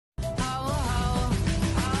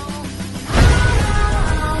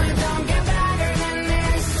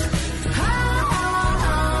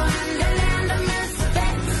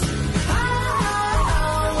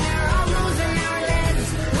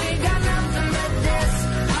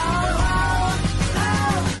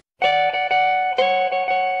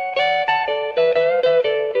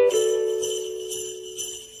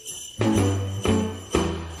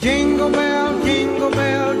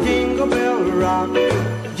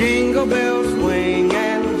Jingle bells swing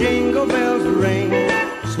and jingle bells ring,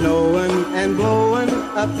 snowing and blowing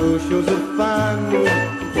up bushels of fun.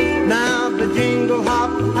 Now the jingle hop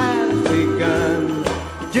has begun.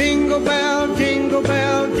 Jingle bell, jingle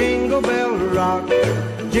bell, jingle bell rock.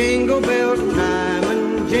 Jingle bell time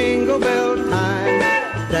and jingle bell time,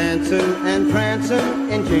 dancing and prancing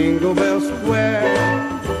in Jingle Bell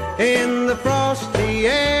Square. In the frosty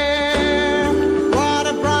air, what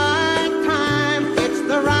a bright time. It's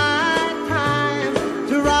the right time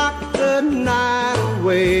to rock the night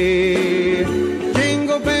away.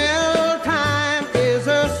 Jingle bell time is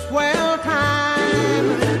a swell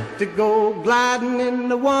time to go gliding in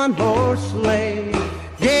the one-horse sleigh.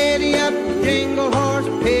 Giddy up, jingle horse,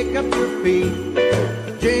 pick up your feet.